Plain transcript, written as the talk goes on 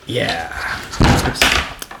Yeah.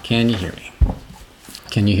 Can you hear me?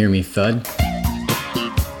 Can you hear me, Thud?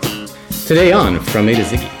 Today on From A to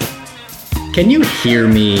Ziggy. Can you hear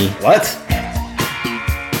me? What?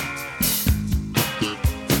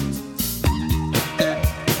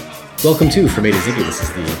 Welcome to From A to Ziggy. This is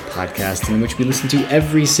the podcast in which we listen to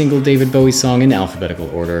every single David Bowie song in alphabetical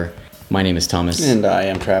order. My name is Thomas. And I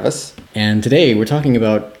am Travis. And today we're talking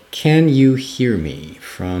about Can You Hear Me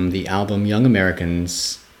from the album Young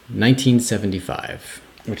Americans, 1975.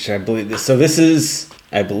 Which I believe, so this is,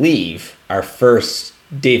 I believe, our first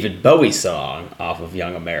David Bowie song off of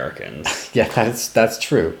Young Americans. Yeah, that's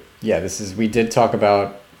true. Yeah, we did talk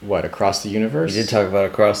about, Across the Universe? We did talk about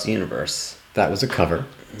Across the Universe. That was a cover.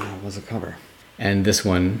 That was a cover. And this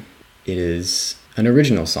one, it is an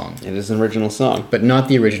original song. It is an original song. But not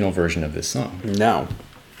the original version of this song. No.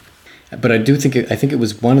 But I think it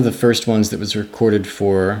was one of the first ones that was recorded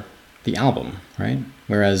for the album, right?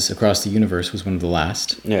 Whereas Across the Universe was one of the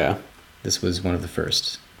last. Yeah. This was one of the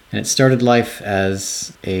first. And it started life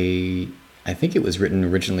as I think it was written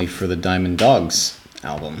originally for the Diamond Dogs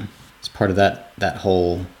album. It's part of that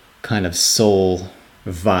whole kind of soul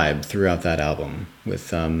vibe throughout that album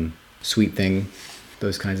with Sweet Thing,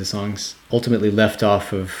 those kinds of songs. Ultimately left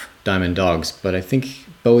off of Diamond Dogs, but I think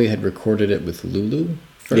Bowie had recorded it with Lulu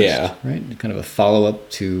first, yeah. Right? Kind of a follow-up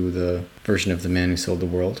to the version of The Man Who Sold the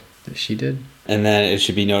World that she did. And then it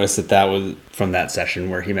should be noticed that was from that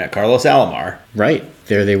session where he met Carlos Alomar. Right.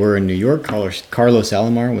 There they were in New York. Carlos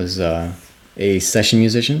Alomar was a session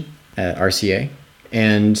musician at RCA.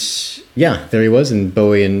 And yeah, there he was, and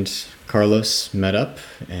Bowie and Carlos met up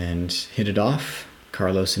and hit it off.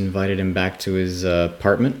 Carlos invited him back to his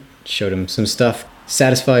apartment, showed him some stuff,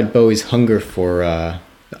 satisfied Bowie's hunger for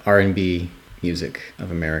the R&B music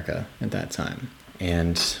of America at that time.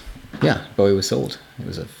 And yeah, Bowie was sold. It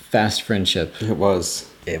was a fast friendship. It was.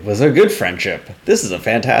 It was a good friendship. This is a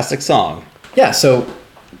fantastic song. Yeah, so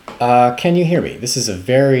Can You Hear Me? This is a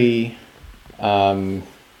very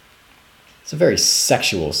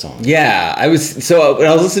sexual song. Yeah, when I was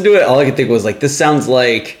listening to it, all I could think was like, this sounds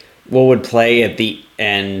like what would play at the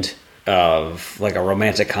end of like a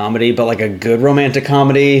romantic comedy, but like a good romantic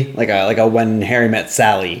comedy, like a When Harry Met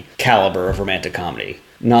Sally caliber of romantic comedy,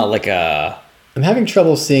 not like a. I'm having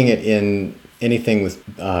trouble seeing it in anything with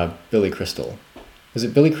Billy Crystal. Was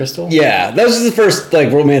it Billy Crystal? Yeah, that was the first like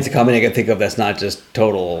romantic comedy I could think of that's not just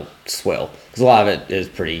total swill. Because a lot of it is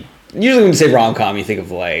pretty. Usually when you say rom-com, you think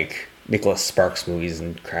of like Nicholas Sparks movies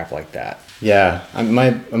and crap like that. Yeah,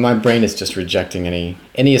 my brain is just rejecting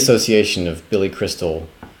any association of Billy Crystal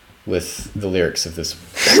with the lyrics of this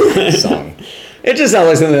song. It just sounds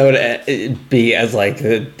like something that would be as like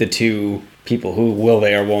the two people who will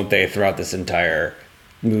they or won't they throughout this entire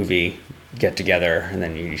movie get together, and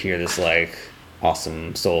then you hear this like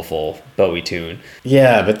awesome soulful Bowie tune.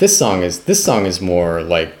 Yeah, but this song is more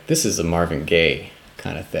like, this is a Marvin Gaye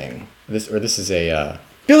kind of thing. This is a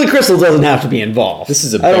Billy Crystal doesn't have to be involved. This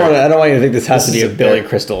is I don't want you to think this has to be a Billy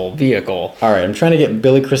Crystal vehicle. All right, I'm trying to get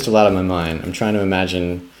Billy Crystal out of my mind. I'm trying to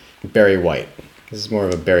imagine Barry White. This is more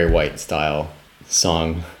of a Barry White style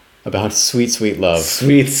song about sweet, sweet love.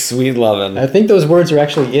 Sweet, sweet lovin'. I think those words are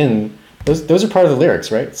actually in those are part of the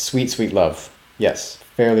lyrics, right? Sweet, sweet love. Yes,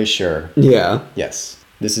 fairly sure. Yeah. Yes.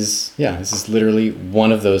 This is literally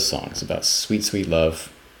one of those songs about sweet, sweet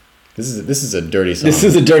love. This is a dirty song. This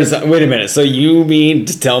is a dirty song. Wait a minute. So you mean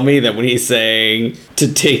to tell me that when he's saying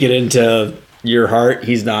to take it into your heart,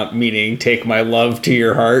 he's not meaning take my love to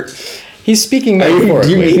your heart? He's speaking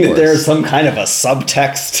metaphorically. Do you mean that there's some kind of a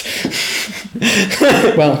subtext?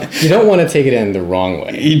 Well, you don't want to take it in the wrong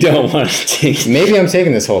way. You don't want to take. Maybe I'm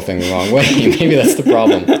taking this whole thing the wrong way. Maybe that's the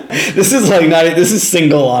problem. This is like not. This is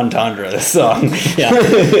single entendre. This song. Yeah.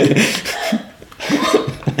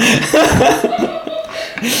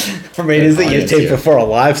 For me, is that you taped before a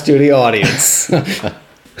live studio audience.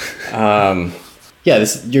 Yeah,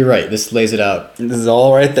 you're right. This lays it out. This is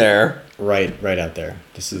all right there. Right out there.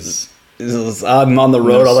 I'm on the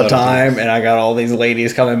road all the time, and I got all these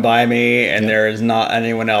ladies coming by me, and there is not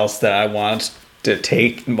anyone else that I want to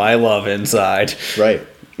take my love inside. Right.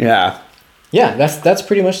 Yeah. Yeah, that's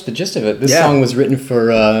pretty much the gist of it. This song was written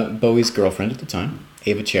for Bowie's girlfriend at the time,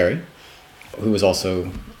 Ava Cherry, who was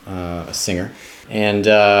also a singer. And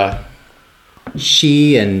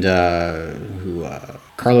she and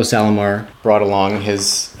Carlos Alomar brought along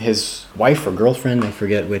his wife or girlfriend, I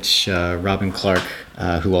forget which, Robin Clark,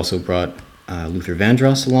 who also brought Luther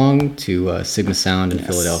Vandross along to Sigma Sound in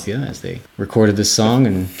Philadelphia as they recorded this song.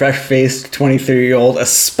 And fresh-faced 23-year-old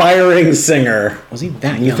aspiring singer. Was he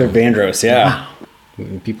that Luther young? Vandross, yeah.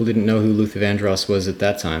 Wow. People didn't know who Luther Vandross was at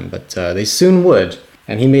that time, but they soon would.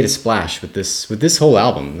 And he made a splash with this whole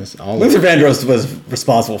album. Luther Vandross was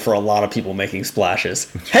responsible for a lot of people making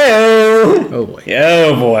splashes. Hey! Oh boy.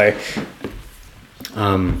 Oh boy.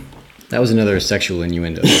 That was another sexual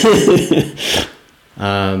innuendo.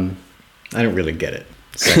 I don't really get it.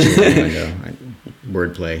 Sexual innuendo,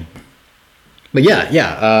 wordplay. But yeah.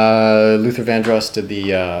 Luther Vandross did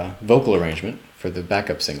the vocal arrangement for the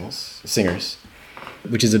backup singers,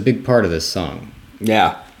 which is a big part of this song.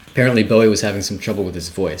 Yeah. Apparently, Bowie was having some trouble with his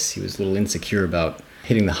voice. He was a little insecure about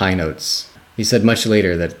hitting the high notes. He said much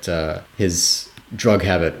later that his drug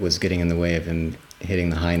habit was getting in the way of him hitting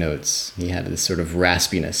the high notes. He had this sort of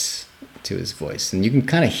raspiness to his voice, and you can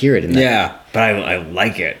kind of hear it in that. Yeah, but I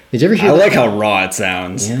like it. Did you ever hear I that? like how raw it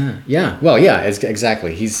sounds. Yeah. Well, yeah,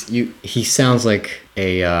 exactly. He sounds like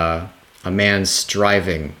a man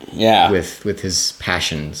striving with his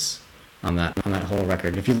passions on that whole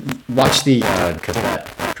record. If you watch the cassette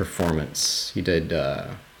performance, he did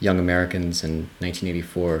Young Americans in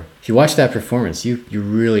 1984. If you watch that performance, you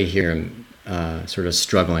really hear him sort of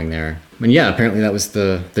struggling there. And yeah, apparently that was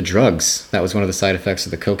the drugs. That was one of the side effects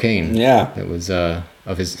of the cocaine. Yeah. It was of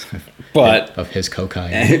his cocaine.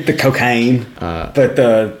 The cocaine. But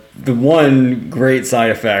the one great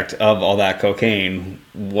side effect of all that cocaine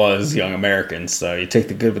was Young Americans. So you take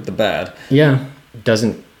the good with the bad. Yeah.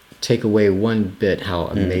 Doesn't take away one bit how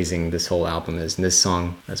amazing this whole album is, and this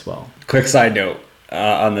song as well. Quick side note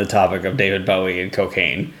on the topic of David Bowie and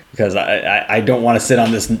cocaine, because I don't want to sit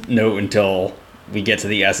on this note until we get to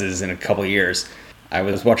the S's in a couple of years. I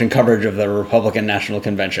was watching coverage of the Republican National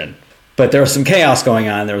Convention, but there was some chaos going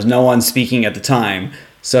on. There was no one speaking at the time.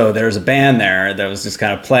 So there was a band there that was just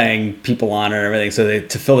kind of playing people on it and everything. So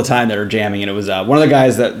to fill the time, they were jamming, and it was one of the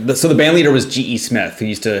guys so the band leader was G.E. Smith, who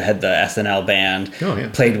used to head the SNL band. Oh,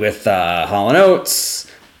 yeah. Played with Hall & Oates.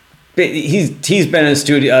 He's been a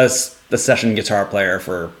session guitar player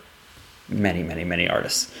for many, many, many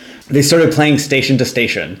artists. They started playing station to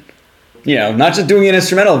station. Not just doing an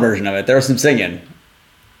instrumental version of it. There was some singing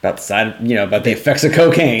about about the effects of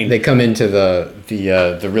cocaine. They come into the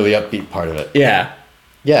really upbeat part of it. Yeah.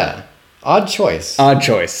 Yeah. Odd choice.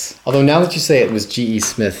 Although now that you say it was G.E.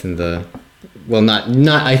 Smith in not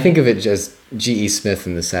I think of it as G.E. Smith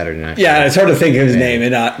in the Saturday Night Show. Yeah, it's hard to think of his name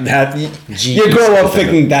and not that. You grow up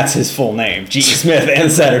thinking that's his full name, G.E. Smith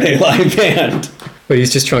and Saturday Night Band. But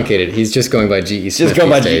he's just truncated. He's just going by G.E. Smith. Just go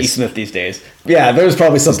by G.E. Smith these days. Yeah, there was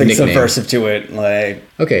probably something subversive to it, like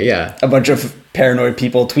a bunch of paranoid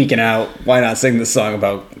people tweaking out. Why not sing this song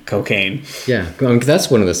about cocaine? Yeah,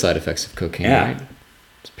 that's one of the side effects of cocaine, right?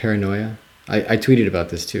 It's paranoia. I tweeted about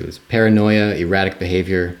this too. It's paranoia, erratic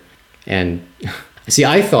behavior, and see,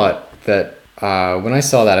 I thought that when I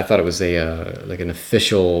saw that, I thought it was an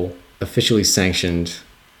officially sanctioned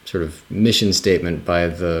sort of mission statement by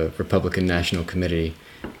the Republican National Committee.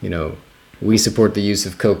 We support the use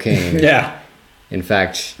of cocaine. Yeah. In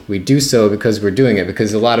fact, we do so because we're doing it.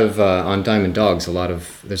 Because a lot of on Diamond Dogs,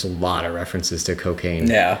 there's a lot of references to cocaine.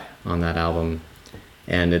 Yeah. On that album,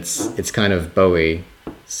 and it's kind of Bowie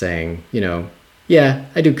saying, yeah,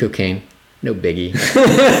 I do cocaine, no biggie,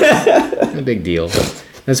 no big deal.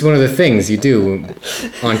 That's one of the things you do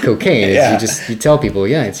on cocaine. Is you tell people,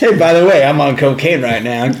 hey, by the way, I'm on cocaine right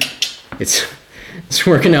now. It's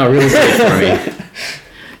working out really great for me.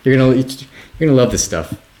 You're gonna love this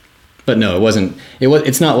stuff. But no, it wasn't.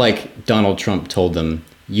 It's not like Donald Trump told them,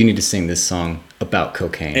 you need to sing this song about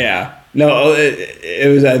cocaine. Yeah. No, it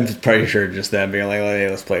was. I'm pretty sure just them being like, hey,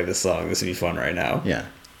 let's play this song. This would be fun right now. Yeah.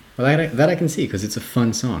 Well, that I can see because it's a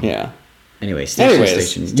fun song. Yeah. Anyway,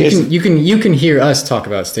 Station to Station. You can hear us talk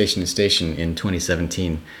about Station to Station in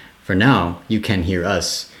 2017. For now, you can hear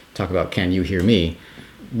us talk about Can You Hear Me,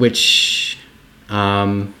 which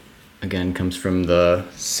again comes from the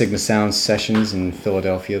Sigma Sound sessions in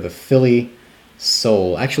Philadelphia, the Philly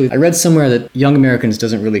Soul. Actually, I read somewhere that Young Americans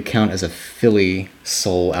doesn't really count as a Philly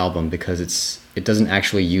soul album because it doesn't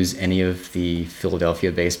actually use any of the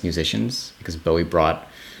Philadelphia-based musicians because Bowie brought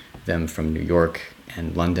them from New York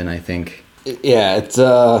and London, I think. Yeah, it's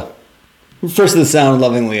refers to the sound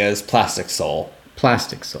lovingly as Plastic Soul.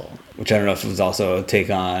 Plastic Soul. Which I don't know if it was also a take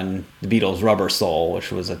on the Beatles' Rubber Soul,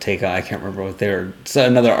 which was a take on, I can't remember what they were. It's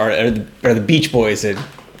another art, or the Beach Boys had.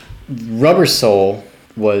 Rubber Soul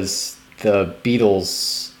was the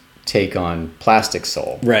Beatles' take on Plastic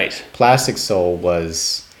Soul. Right. Plastic Soul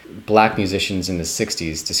was black musicians in the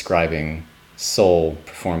 60s describing soul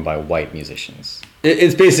performed by white musicians.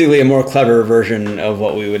 It's basically a more clever version of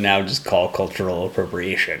what we would now just call cultural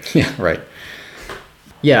appropriation. Yeah, right.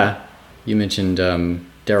 Yeah, you mentioned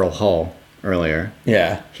Daryl Hall earlier.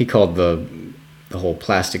 Yeah. He called the whole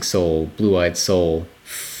Plastic Soul, Blue-Eyed Soul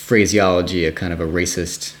phraseology a kind of a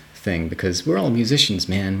racist thing because we're all musicians,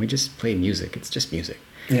 man. We just play music. It's just music.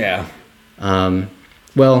 Yeah.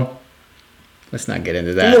 Well, let's not get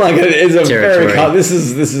into that. It's a territory. this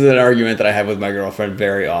is an argument that I have with my girlfriend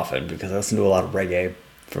very often because I listen to a lot of reggae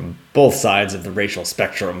from both sides of the racial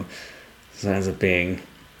spectrum. So it ends up being...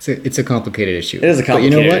 It's a complicated issue. It is a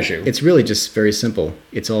complicated but you know what? issue. It's really just very simple.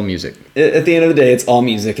 It's all music. At the end of the day, it's all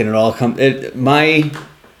music, and it all comes... My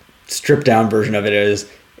stripped down version of it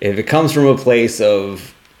is, if it comes from a place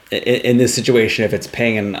of... In this situation, if it's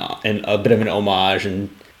paying a bit of an homage and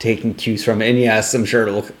taking cues from it, and yes, I'm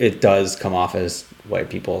sure it does come off as white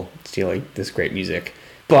people stealing this great music,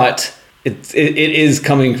 but it is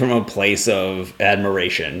coming from a place of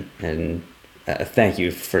admiration and... thank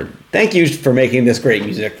you for making this great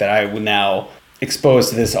music that I will now expose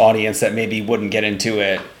to this audience that maybe wouldn't get into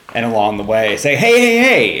it, and along the way say,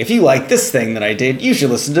 hey, if you like this thing that I did, you should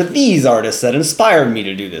listen to these artists that inspired me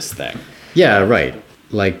to do this thing. Yeah, right.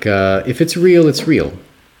 Like, if it's real, it's real.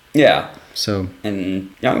 Yeah. So.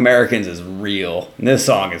 And Young Americans is real. And this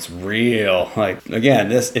song is real. Like,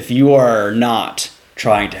 again, if you are not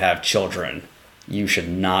trying to have children, you should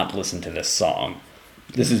not listen to this song.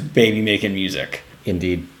 This is baby making music.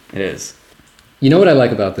 Indeed. It is. You know what I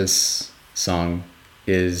like about this song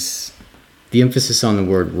is the emphasis on the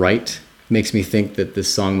word right makes me think that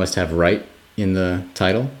this song must have right in the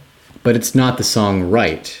title, but it's not the song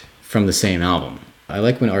Right from the same album. I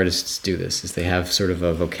like when artists do this, is they have sort of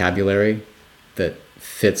a vocabulary that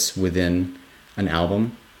fits within an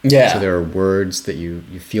album. Yeah. So there are words that you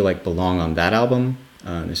feel like belong on that album.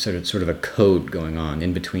 There's sort of a code going on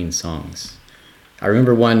in between songs. I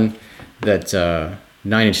remember one that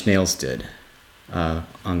Nine Inch Nails did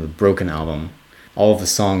on the Broken album. All of the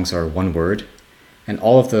songs are one word, and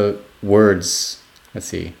all of the words,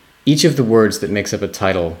 each of the words that makes up a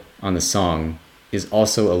title on the song is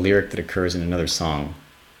also a lyric that occurs in another song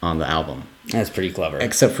on the album. That's pretty clever.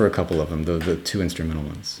 Except for a couple of them, the two instrumental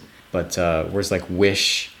ones. But words like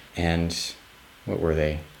wish and, what were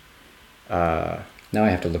they? Now I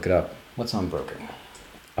have to look it up. What's on Broken?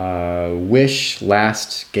 Wish,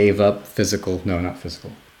 last, gave up, physical. No, not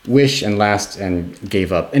physical. Wish and last and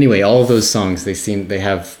gave up. Anyway, all of those songs, they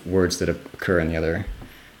have words that occur in the other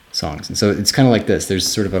songs. And so it's kind of like this.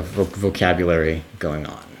 There's sort of a vocabulary going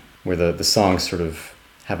on where the songs sort of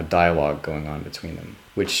have a dialogue going on between them,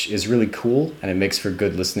 which is really cool, and it makes for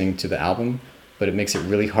good listening to the album, but it makes it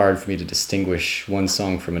really hard for me to distinguish one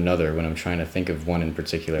song from another when I'm trying to think of one in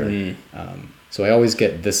particular. So I always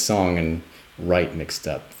get this song and Right mixed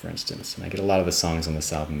up, for instance, and I get a lot of the songs on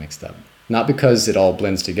this album mixed up. Not because it all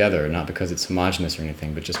blends together, not because it's homogenous or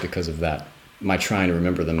anything, but just because of that, my trying to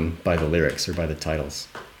remember them by the lyrics or by the titles.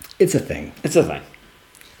 It's a thing. It's a thing.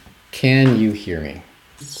 Can You Hear Me?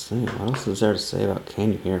 Let's see, what else is there to say about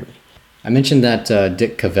Can You Hear Me? I mentioned that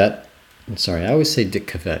Dick Cavett. I'm sorry, I always say Dick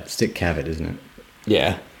Cavett. It's Dick Cavett, isn't it?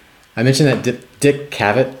 Yeah. I mentioned that Dick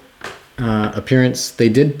Cavett appearance. They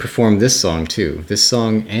did perform this song too. This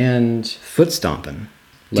song and Foot Stompin'.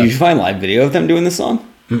 Did you find live video of them doing this song?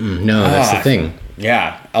 No, that's the thing.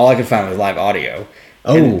 Yeah, all I could find was live audio.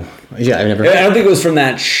 Yeah, I never. I don't think it was from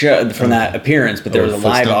that show, from that appearance, but there was a Foot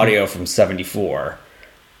live Stompin'? audio from '74,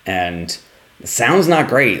 and the sound's not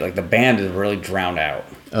great. Like the band is really drowned out.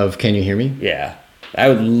 Of Can You Hear Me? Yeah, I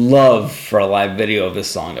would love for a live video of this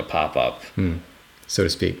song to pop up. So to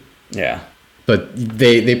speak. Yeah. But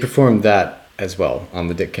they performed that as well on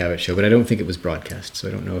the Dick Cavett show, but I don't think it was broadcast, so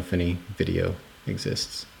I don't know if any video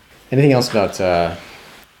exists. Anything else about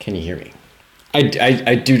Can You Hear Me?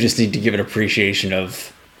 I do just need to give an appreciation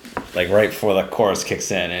of, like, right before the chorus kicks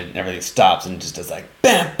in and everything stops and just does like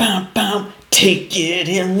bam bam bam, take it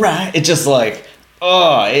in right. It's just like,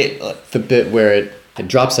 The bit where it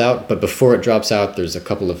drops out, but before it drops out, there's a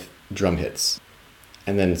couple of drum hits,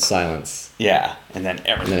 and then silence. yeah, and then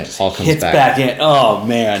everything And then it all comes hits back. back in. Oh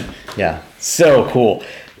man, Yeah. so cool.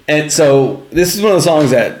 And so this is one of the songs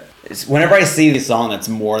that whenever I see the song that's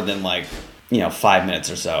more than 5 minutes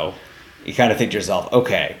or so, you kind of think to yourself,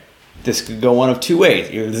 okay, this could go one of two ways.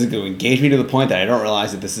 Either this is going to engage me to the point that I don't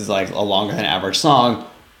realize that this is like a longer than average song,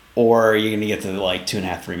 or you're going to get to the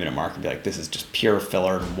 2.5, 3 minute mark and be like, this is just pure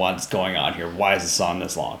filler. What's going on here? Why is this song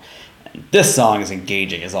this long? And this song is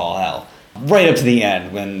engaging as all hell. Right up to the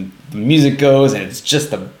end when the music goes and it's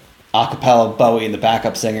just the acapella Bowie and the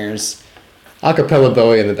backup singers. Acapella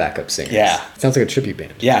Bowie and the backup singers. Yeah. Sounds like a tribute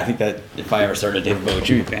band. Yeah, I think that if I ever started a David Bowie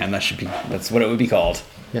tribute band, that's what it would be called.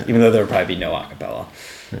 Yeah. Even though there would probably be no acapella.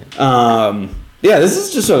 Right. Yeah, this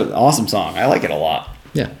is just an awesome song. I like it a lot.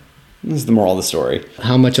 Yeah. This is the moral of the story.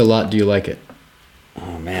 How much a lot do you like it?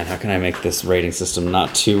 Oh man, how can I make this rating system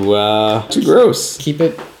not too gross? Keep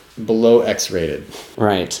it below X-rated.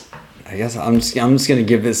 Right. I guess I'm just gonna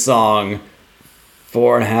give this song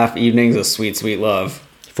 4.5 evenings of sweet, sweet love.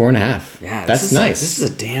 4.5. Yeah, that's nice. This is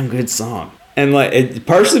a damn good song. And like,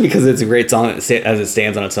 partially because it's a great song as it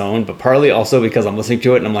stands on its own, but partly also because I'm listening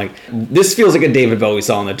to it and I'm like, this feels like a David Bowie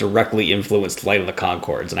song that directly influenced Light of the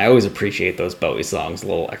Conchords, and I always appreciate those Bowie songs a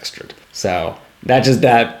little extra. So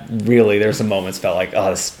that really, there's some moments felt like, oh,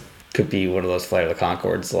 this could be one of those Flight of the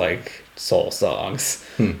Conchords like soul songs.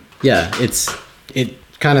 Yeah, it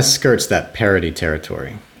kind of skirts that parody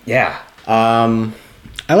territory. Yeah. I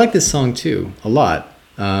like this song too a lot,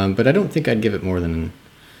 but I don't think I'd give it more than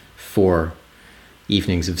 4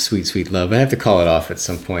 evenings of sweet, sweet love. I have to call it off at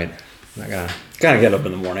some point. I'm not Gotta get up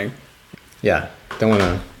in the morning. Yeah, don't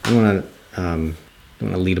want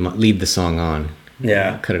to lead the song on.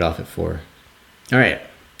 Yeah. Cut it off at 4. All right,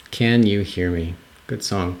 Can You Hear Me? Good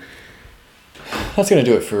song. That's gonna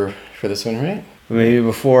do it for this one, right? Maybe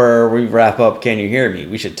before we wrap up Can You Hear Me,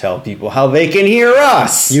 we should tell people how they can hear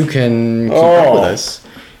us. You can keep up with us.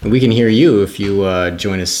 And we can hear you if you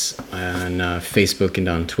join us on Facebook and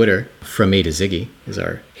on Twitter. From A to Ziggy is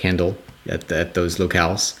our handle at those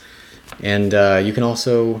locales. And you can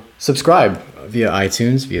also subscribe via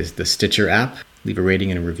iTunes, via the Stitcher app. Leave a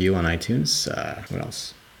rating and a review on iTunes. What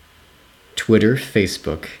else? Twitter,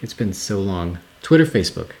 Facebook. It's been so long. Twitter,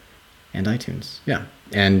 Facebook, and iTunes. Yeah.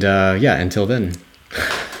 And until then,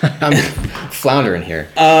 I'm floundering here.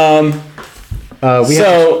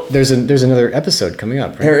 There's another episode coming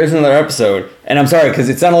up, right? There is another episode, and I'm sorry because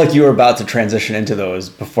it sounded like you were about to transition into those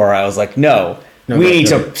before I was like, no, we need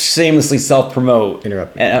to shamelessly self-promote.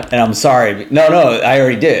 Interrupt me. And I'm sorry. No, I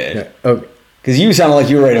already did. Yeah. Oh, because you sounded like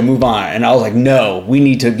you were ready to move on, and I was like, no, we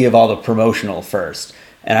need to give all the promotional first,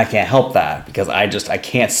 and I can't help that because I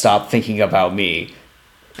can't stop thinking about me.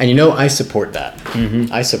 and I support that.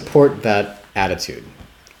 Mm-hmm. I support that attitude.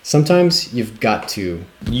 Sometimes you've got to.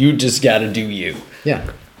 You just got to do you.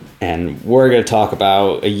 Yeah. And we're going to talk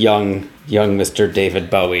about a young Mr. David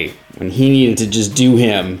Bowie when he needed to just do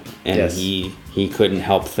him, and yes. he couldn't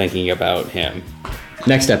help thinking about him.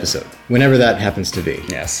 Next episode, whenever that happens to be.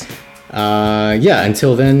 Yes.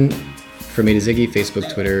 Until then, from Me to Ziggy,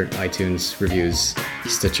 Facebook, Twitter, iTunes, reviews,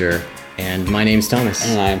 Stitcher, and my name's Thomas.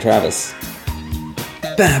 And I am Travis.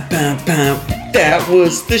 Bam, bam, bam. That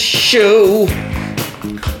was the show.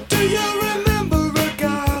 Do you remember a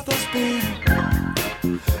guy that's been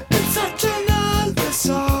in such an ugly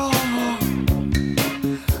song?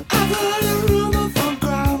 I've heard a rumor from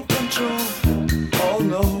ground control. Oh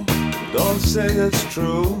no, don't say it's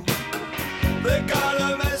true. They got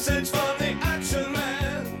a message